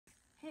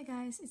Hey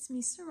guys, it's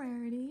me,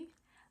 Sorority.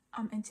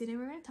 And today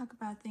we're going to talk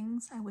about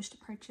things I wish to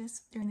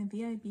purchase during the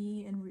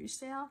VIB and Rouge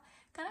sale.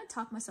 Kind of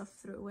talk myself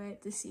through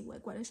it to see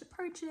like what I should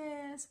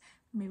purchase,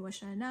 maybe what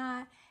should I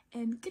not,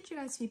 and get you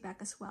guys feedback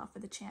as well for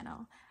the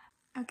channel.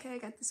 Okay, I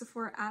got the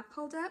Sephora app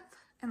pulled up,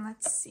 and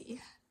let's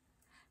see.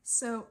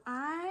 So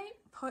I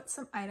put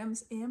some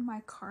items in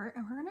my cart,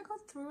 and we're going to go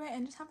through it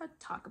and just have a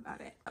talk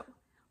about it. Oh,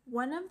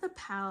 one of the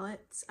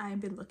palettes I've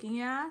been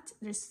looking at,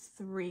 there's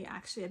three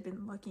actually I've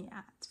been looking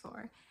at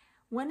for.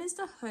 One is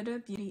the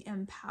Huda Beauty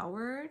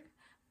Empowered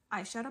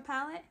eyeshadow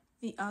palette.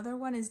 The other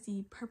one is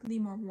the purpley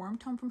more warm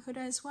tone from Huda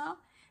as well.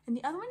 And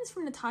the other one is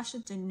from Natasha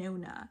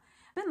Denona.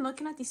 I've been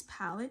looking at these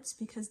palettes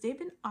because they've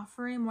been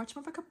offering much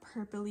more of like a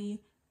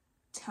purpley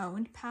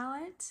toned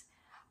palette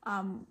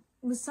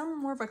with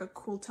some more of like a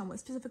cool tone,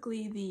 with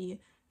specifically the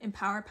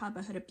Empowered palette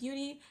by Huda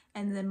Beauty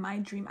and then My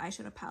Dream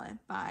eyeshadow palette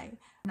by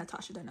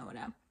Natasha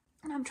Denona.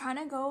 And I'm trying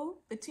to go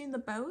between the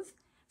both.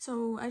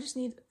 So I just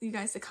need you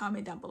guys to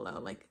comment down below,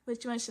 like,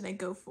 which one should I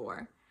go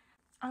for?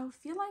 I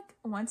feel like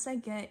once I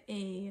get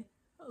a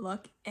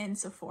look in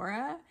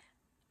Sephora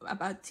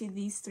about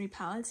these three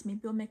palettes,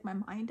 maybe I'll make my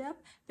mind up,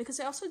 because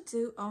I also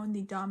do own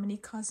the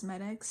Dominique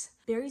Cosmetics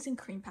Berries and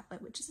Cream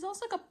palette, which is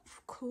also like a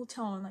cool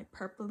tone, like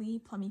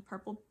purpley, plummy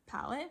purple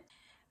palette.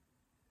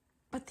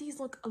 But these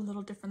look a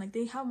little different, like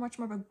they have much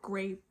more of a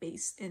gray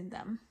base in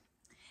them.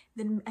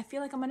 Then I feel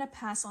like I'm gonna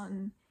pass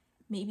on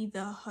maybe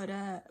the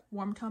Huda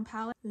Warm Tone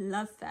palette,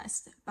 Love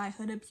Fest by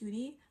Huda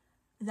Beauty.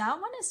 That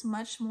one is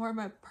much more of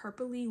a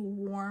purpley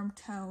warm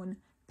tone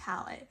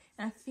palette.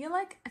 And I feel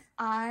like if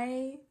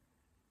I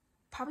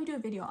probably do a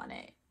video on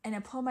it and I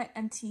pull my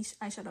empty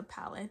eyeshadow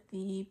palette,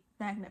 the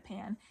Magnet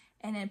Pan,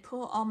 and then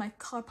pull all my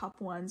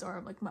ColourPop ones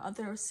or like my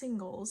other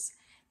singles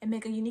and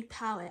make a unique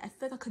palette, I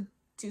feel like I could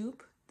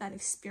dupe that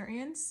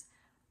experience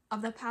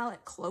of the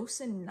palette close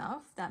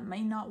enough that I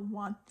might not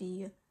want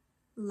the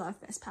Love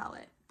Fest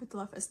palette. But the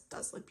Love Fest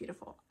does look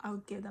beautiful. I'll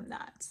give them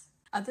that.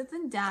 Other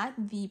than that,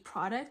 the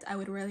product I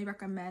would really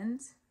recommend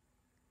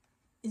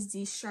is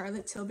the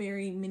Charlotte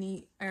Tilbury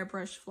Mini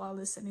Airbrush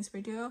Flawless Setting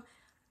Spray Duo.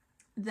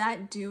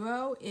 That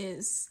duo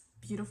is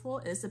beautiful.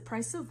 It's the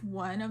price of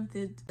one of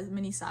the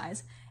mini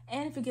size,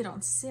 and if you get it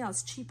on sale,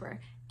 it's cheaper.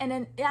 And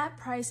then that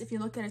price, if you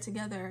look at it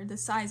together, the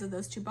size of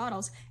those two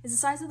bottles is the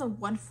size of the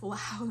one full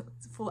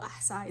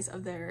size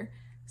of their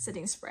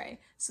setting spray.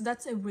 So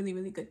that's a really,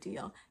 really good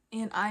deal.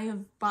 And I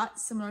have bought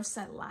similar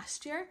set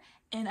last year,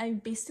 and I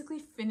basically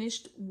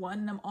finished one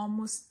and I'm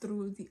almost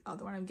through the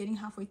other one. I'm getting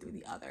halfway through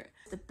the other.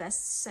 The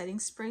best setting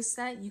spray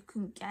set you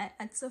can get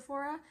at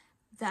Sephora,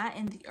 that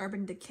and the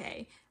Urban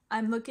Decay.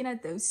 I'm looking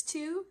at those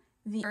two.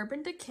 The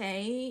Urban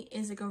Decay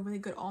is like a really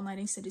good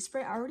all-nighting setting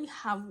spray. I already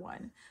have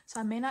one,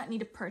 so I may not need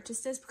to purchase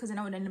this because then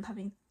I would end up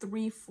having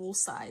three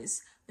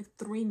full-size, like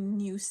three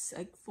new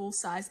like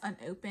full-size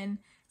unopened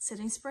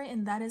setting spray,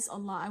 and that is a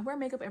lot. I wear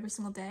makeup every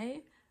single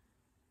day,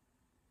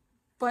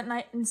 but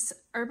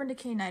Urban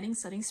Decay Nighting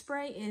Setting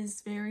Spray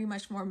is very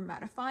much more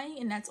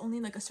mattifying, and that's only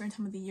like a certain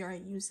time of the year I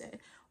use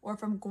it, or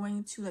if I'm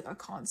going to like a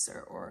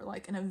concert or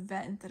like an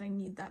event that I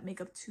need that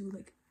makeup to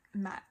like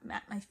matte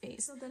my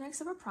face. So the next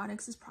set of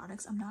products is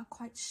products I'm not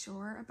quite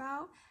sure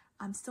about.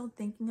 I'm still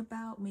thinking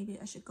about maybe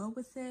I should go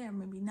with it or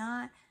maybe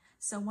not.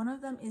 So one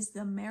of them is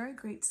the Mary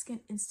Great Skin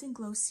Instant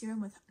Glow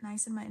Serum with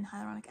niacinamide and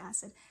hyaluronic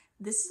acid.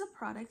 This is a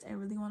product I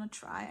really want to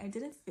try. I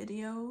did a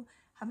video,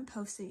 haven't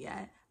posted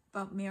yet,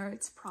 about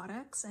Merit's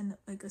products and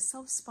like a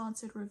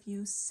self-sponsored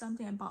review,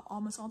 something I bought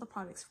almost all the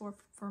products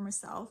for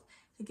myself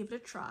to give it a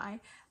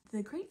try.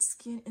 The Great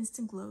Skin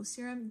Instant Glow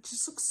Serum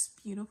just looks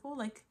beautiful,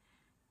 like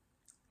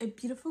a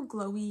beautiful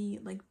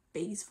glowy like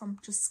base from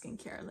just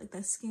skincare. Like the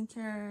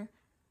skincare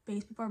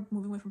base, people are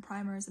moving away from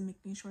primers and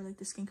making sure like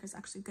the skincare is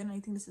actually good, and I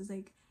think this is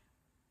like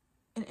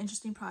an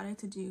interesting product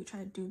to do,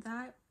 try to do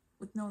that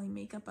with not only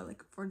makeup but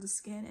like for the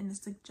skin. And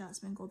it's like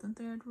jasmine golden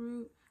thread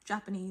root,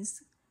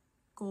 Japanese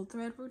gold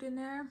thread root in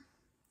there,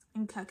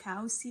 and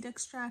cacao seed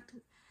extract.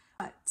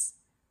 But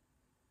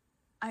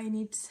I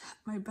need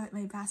my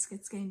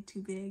basket's getting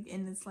too big,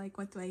 and it's like,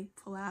 what do I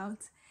pull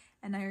out?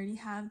 And I already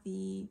have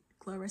the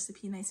Glow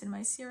Recipe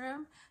Niacinamide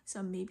Serum,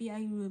 so maybe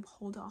I would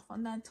hold off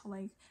on that till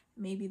like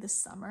maybe the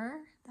summer.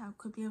 That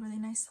could be a really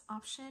nice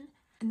option.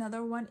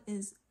 Another one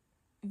is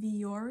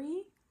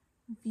Viore.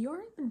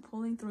 Viore's been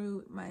pulling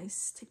through my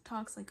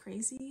TikToks like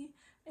crazy,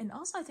 and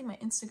also I think my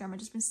Instagram, I've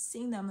just been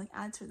seeing them like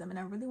ads for them, and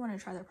I really want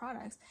to try their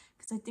products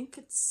because I think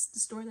it's the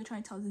story they're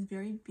trying to tell is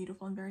very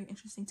beautiful and very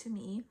interesting to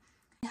me.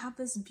 I have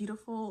this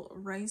beautiful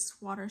rice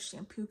water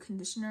shampoo,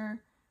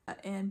 conditioner,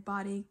 and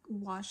body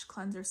wash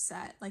cleanser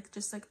set, like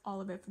just like all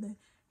of it for the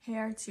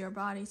hair to your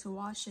body to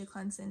wash it,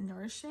 cleanse it, and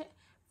nourish it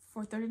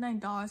for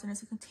 $39, and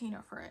there's a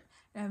container for it.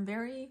 And I'm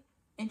very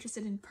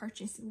interested in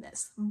purchasing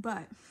this,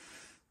 but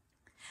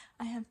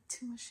I have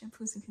too much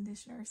shampoos and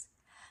conditioners.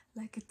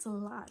 Like, it's a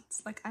lot.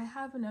 Like, I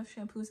have enough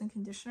shampoos and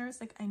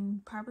conditioners. Like, I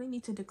probably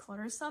need to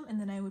declutter some,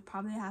 and then I would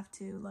probably have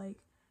to like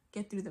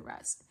get through the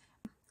rest,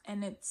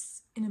 and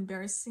it's an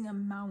embarrassing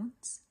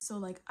amount. So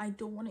like, I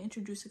don't want to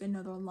introduce like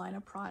another line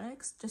of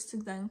products just to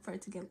then for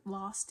it to get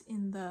lost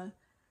in the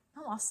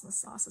not lost in the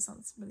sauce, that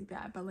sounds really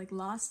bad, but like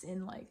lost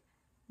in like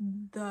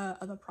the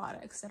other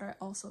products that I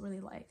also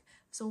really like.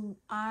 So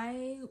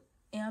I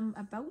am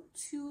about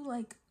to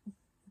like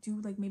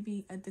do like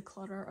maybe a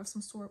declutter of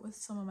some sort with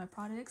some of my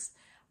products.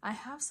 I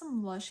have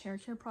some Lush hair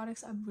care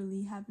products I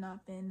really have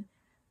not been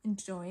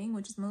enjoying,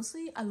 which is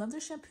mostly, I love their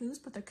shampoos,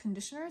 but their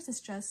conditioners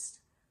is just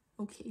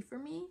okay for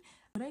me.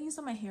 What I use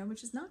on my hair,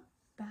 which is not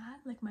bad,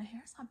 like my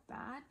hair's not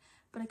bad,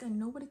 but like I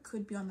know what it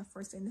could be on the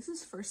first day, and this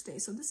is first day,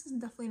 so this is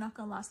definitely not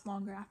gonna last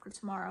longer after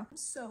tomorrow.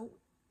 So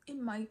it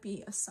might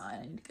be a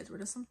sign to get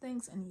rid of some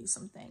things and use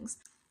some things.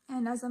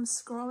 And as I'm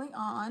scrolling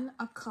on,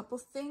 a couple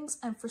things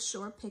I'm for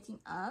sure picking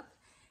up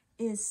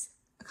is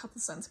a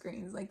couple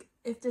sunscreens. Like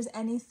if there's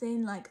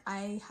anything like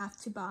I have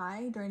to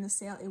buy during the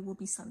sale, it will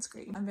be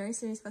sunscreen. I'm very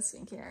serious about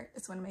skincare.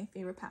 It's one of my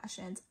favorite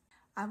passions.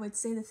 I would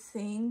say the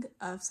thing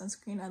of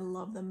sunscreen I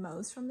love the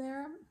most from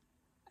there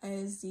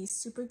is the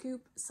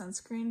Supergoop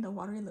sunscreen, the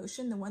watery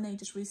lotion, the one they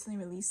just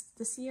recently released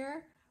this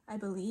year, I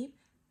believe.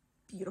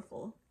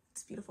 Beautiful.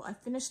 It's beautiful. I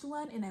finished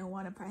one and I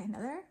want to buy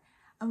another.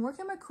 I'm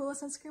working on my Cooler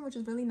sunscreen, which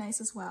is really nice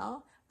as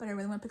well, but I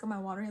really want to pick up my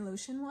watery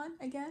lotion one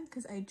again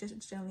because I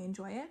just generally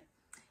enjoy it.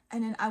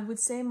 And then I would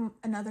say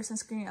another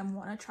sunscreen I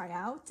want to try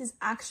out is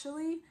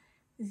actually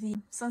the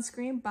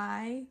sunscreen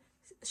by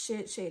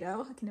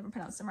Shiseido. I can never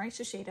pronounce them right.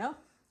 Shiseido.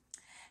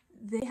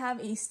 They have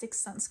a stick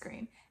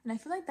sunscreen, and I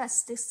feel like that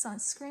stick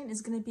sunscreen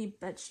is going to be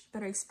a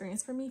better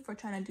experience for me for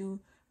trying to do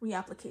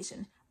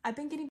reapplication. I've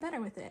been getting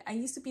better with it. I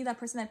used to be that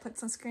person that put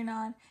sunscreen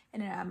on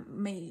and then I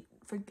may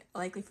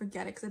likely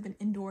forget it because I've been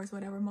indoors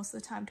whatever most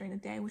of the time during the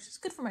day, which is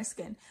good for my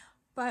skin.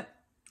 But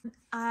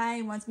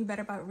I want to be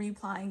better about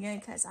reapplying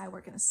it because I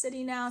work in a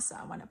city now, so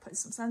I want to put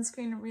some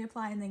sunscreen and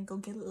reapply and then go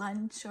get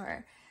lunch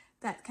or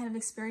that kind of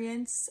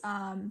experience.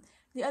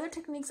 The other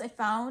techniques I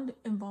found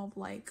involve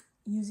like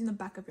using the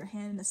back of your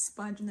hand and a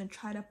sponge and then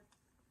try to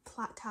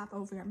tap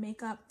over your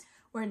makeup.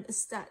 Where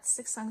it's that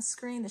stick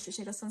sunscreen, the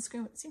Shiseido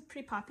sunscreen, it seems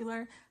pretty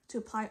popular to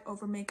apply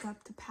over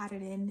makeup to pat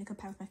it in. I can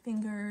pat with my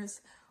fingers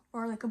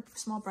or like a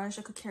small brush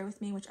I could carry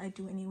with me, which I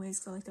do anyways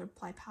because I like to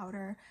apply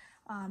powder.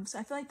 So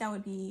I feel like that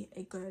would be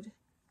a good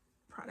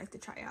product to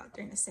try out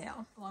during the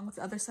sale. Along with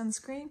the other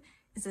sunscreen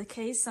is the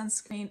K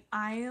Sunscreen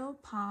Isle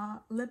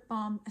Lip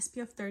Balm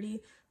SPF 30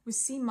 with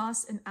sea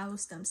moss and aloe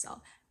stem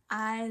cell.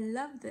 I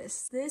love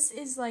this. This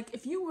is like,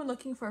 if you were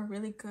looking for a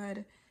really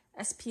good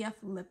SPF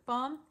lip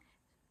balm,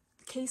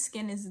 K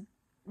Skin is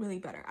really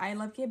better. I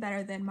love it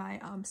better than my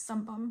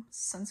Sunbum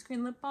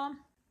sunscreen lip balm.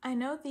 I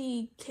know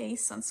the K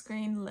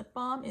sunscreen lip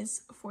balm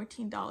is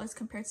 $14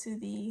 compared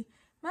to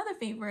my other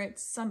favorite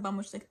Sunbum,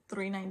 which is like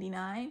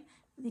 $3.99.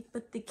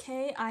 But the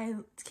K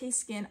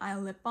Skin Eye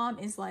lip balm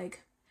is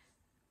like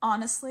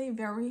honestly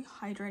very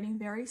hydrating,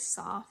 very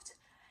soft.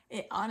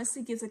 It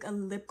honestly gives like a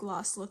lip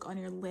gloss look on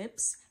your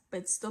lips,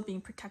 but it's still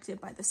being protected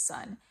by the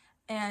sun.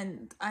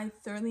 And I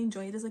thoroughly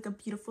enjoy it. There's like a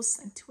beautiful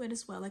scent to it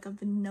as well, like a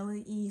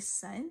vanilla-y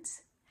scent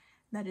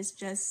that is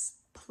just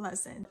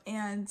pleasant.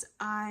 And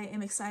I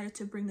am excited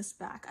to bring this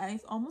back.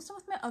 I've almost done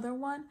with my other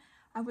one.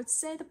 I would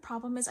say the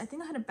problem is I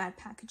think I had a bad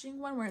packaging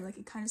one where like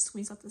it kind of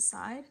squeezed out the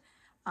side.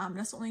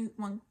 That's the only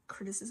one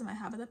criticism I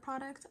have of the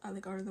product,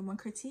 or the one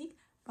critique.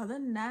 But other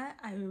than that,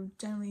 I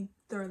generally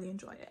thoroughly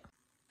enjoy it.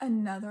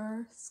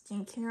 Another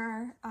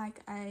skincare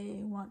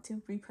I want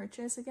to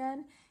repurchase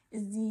again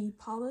is the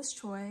Paula's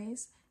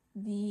Choice,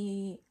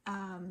 the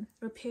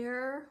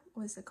repair,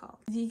 what is it called?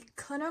 The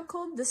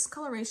Clinical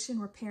Discoloration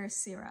Repair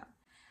Serum.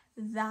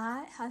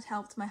 That has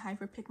helped my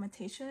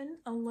hyperpigmentation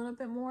a little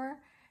bit more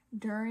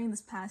during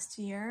this past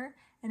year,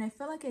 and I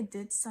feel like it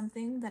did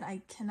something that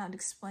I cannot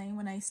explain.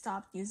 When I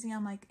stopped using it,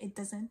 I'm like, it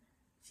doesn't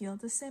feel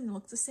the same,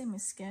 look the same in my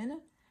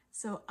skin.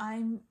 So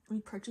I'm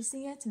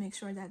repurchasing it to make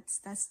sure that's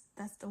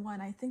the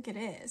one. I think it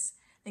is.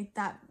 Like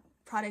that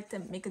product to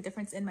make a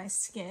difference in my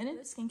skin.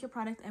 The skincare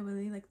product I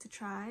really like to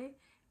try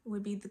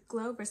would be the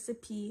Glow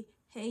Recipe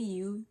Hey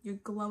You, your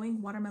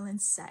glowing watermelon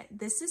set.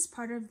 This is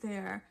part of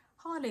their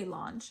holiday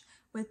launch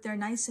with their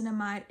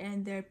niacinamide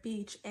and their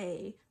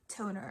BHA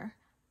toner.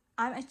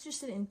 I'm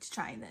interested in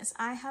trying this.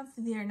 I have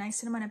their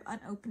niacinamide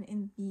unopened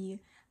in the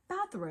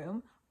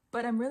bathroom,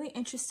 but I'm really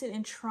interested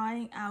in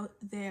trying out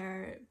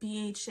their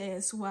BHA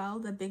as well,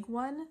 the big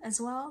one as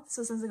well.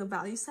 So it sounds like a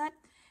value set.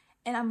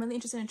 And I'm really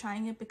interested in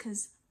trying it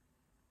because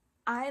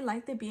I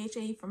like the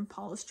BHA from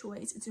Paula's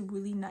Choice. It's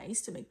really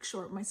nice to make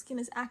sure my skin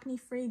is acne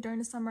free during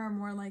the summer,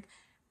 more like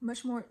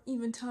much more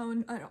even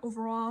tone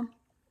overall.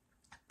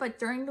 But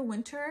during the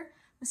winter,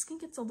 my skin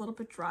gets a little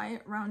bit dry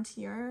around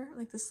here,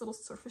 like this little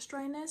surface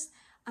dryness.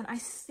 And I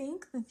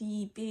think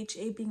the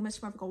BHA being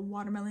much more of like a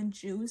watermelon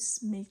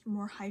juice, make it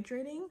more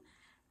hydrating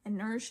and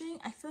nourishing,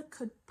 I feel it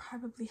could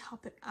probably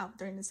help it out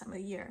during this time of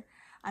the year.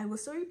 I will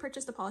still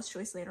repurchase the Paula's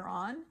Choice later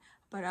on,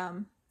 but I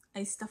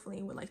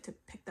definitely would like to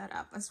pick that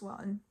up as well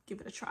and give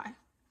it a try.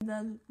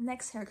 The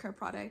next hair care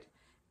product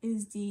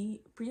is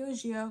the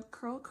Briogeo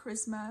Curl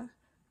Charisma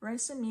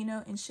Rice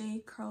Amino and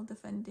Shea Curl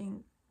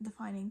Defining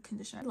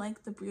Conditioner. I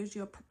like the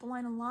Briogeo purple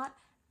line a lot.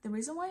 The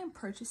reason why I'm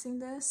purchasing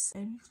this,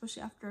 and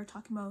especially after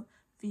talking about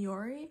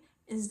Fiore,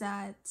 is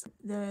that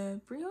the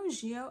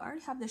Briogeo, I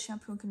already have the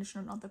shampoo and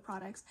conditioner and all the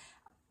products.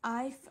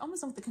 I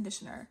almost done with the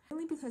conditioner,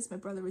 only because my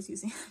brother was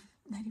using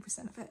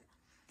 90% of it.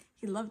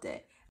 He loved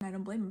it, and I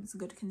don't blame him. It's a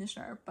good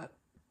conditioner, but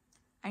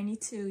I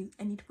need to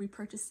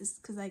repurchase this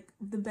because like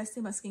the best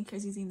thing about skincare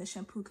is using the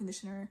shampoo,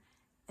 conditioner,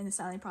 and the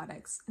styling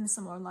products in a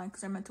similar line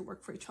because they're meant to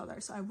work for each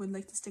other. So I would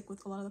like to stick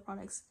with a lot of the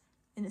products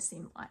in the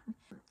same line.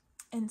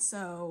 And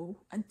so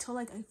until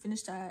like I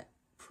finish that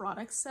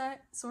product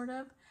set, sort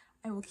of,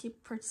 I will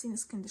keep purchasing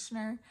this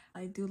conditioner.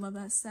 I do love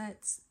that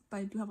set, but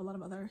I do have a lot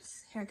of other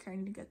hair care I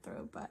need to get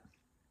through, but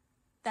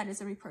that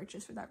is a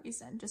repurchase for that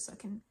reason, just so I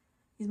can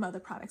use my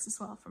other products as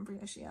well from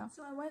Briogeo.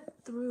 So I went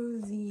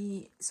through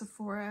the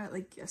Sephora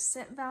like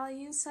set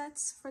value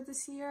sets for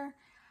this year.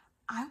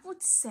 I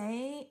would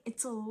say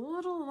it's a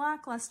little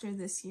lackluster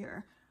this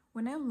year.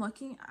 When I'm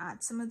looking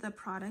at some of the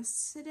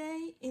products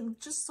today,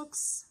 it just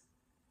looks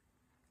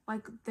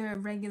like they're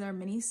regular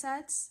mini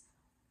sets,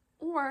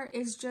 or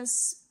it's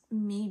just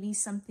maybe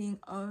something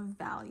of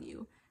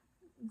value,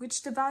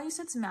 which the value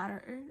sets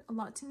matter a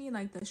lot to me,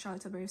 like the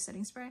Charlotte Tilbury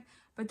setting spray,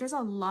 but there's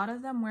a lot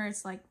of them where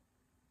it's like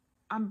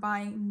I'm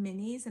buying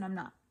minis and I'm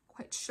not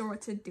quite sure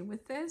what to do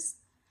with this.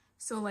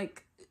 So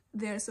like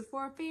there's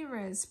Sephora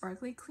Favorites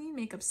Sparkly Clean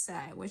Makeup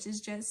Set, which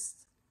is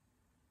just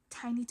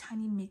tiny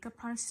makeup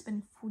products,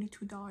 spending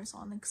 $42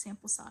 on like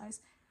sample size.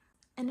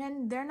 And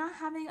then they're not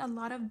having a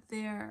lot of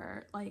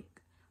their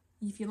like,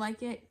 if you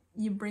like it,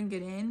 you bring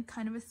it in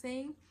kind of a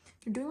thing.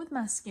 They're doing with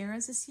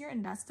mascaras this year,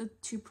 and that's the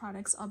two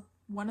products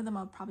one of them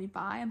I'll probably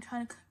buy. I'm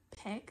trying to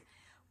pick.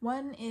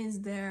 One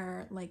is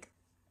their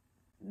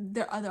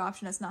other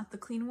option that's not the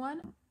clean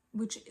one,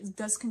 which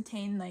does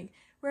contain like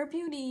Rare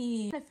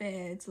Beauty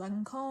benefits,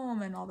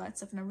 Lancome, and all that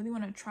stuff. And I really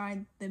want to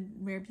try the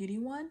Rare Beauty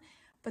one.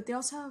 But they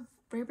also have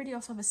Rare Beauty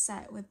also have a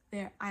set with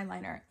their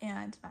eyeliner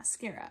and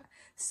mascara.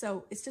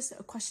 So it's just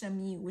a question of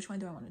me, which one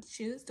do I want to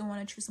choose? Do I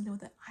want to choose something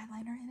with an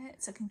eyeliner in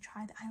it so I can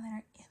try the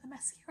eyeliner and the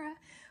mascara?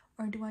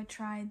 Or do I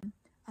try the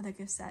other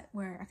gift set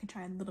where I can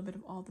try a little bit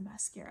of all the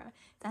mascara?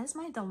 That is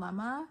my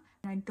dilemma,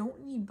 and I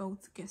don't need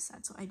both gift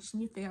sets, so I just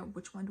need to figure out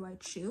which one do I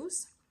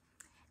choose.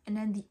 And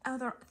then the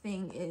other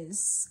thing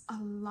is a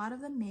lot of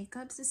the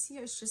makeups this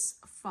year is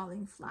just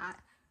falling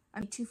flat.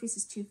 I mean, Too Faced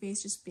is Too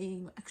Faced, just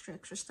being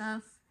extra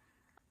stuff.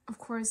 Of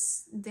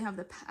course, they have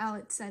the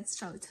palette sets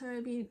Charlotte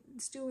Tilbury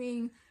is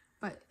doing,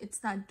 but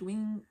it's not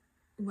doing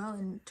well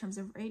in terms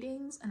of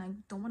ratings, and I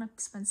don't want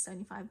to spend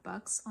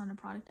 $75 on a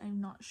product I'm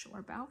not sure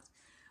about.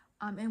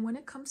 And when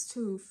it comes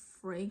to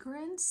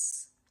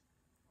fragrance,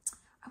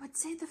 I would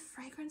say the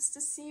fragrance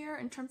this year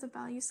in terms of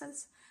value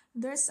sets,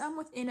 there's some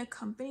within a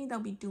company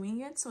that'll be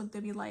doing it. So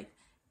they'll be like,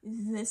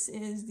 this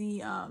is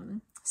the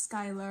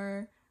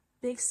Skylar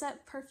big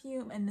set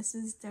perfume and this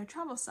is their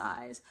travel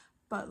size.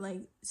 But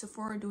like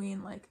Sephora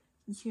doing like,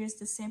 here's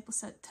the sample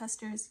set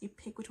testers, you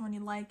pick which one you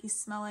like, you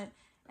smell it,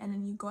 and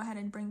then you go ahead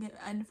and bring it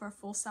in for a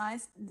full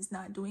size. It's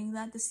not doing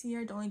that this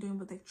year. They're only doing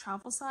with the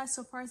travel size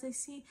so far as I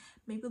see.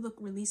 Maybe they'll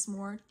release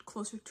more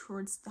closer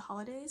towards the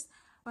holidays.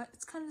 But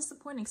it's kind of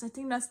disappointing because I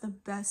think that's the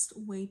best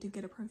way to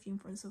get a perfume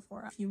from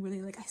Sephora. If you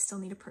really like, I still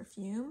need a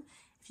perfume.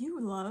 If you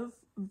love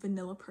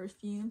vanilla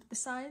perfume,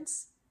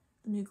 besides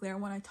the Mugler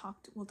one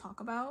we'll talk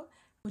about,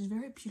 which is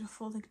very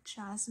beautiful, like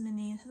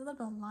jasmine-y, it has a little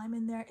bit of lime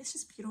in there. It's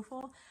just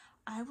beautiful.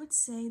 I would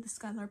say the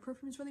Skylar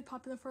perfume is really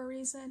popular for a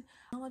reason.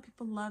 A lot of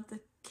people love the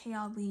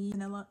Kayali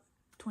Vanilla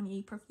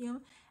 28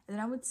 perfume. And then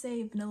I would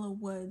say Vanilla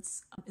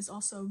Woods is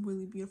also a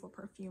really beautiful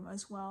perfume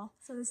as well.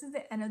 So this is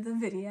the end of the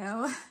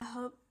video. I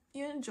hope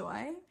you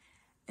enjoy,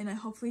 and I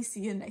hopefully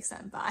see you next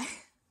time. Bye.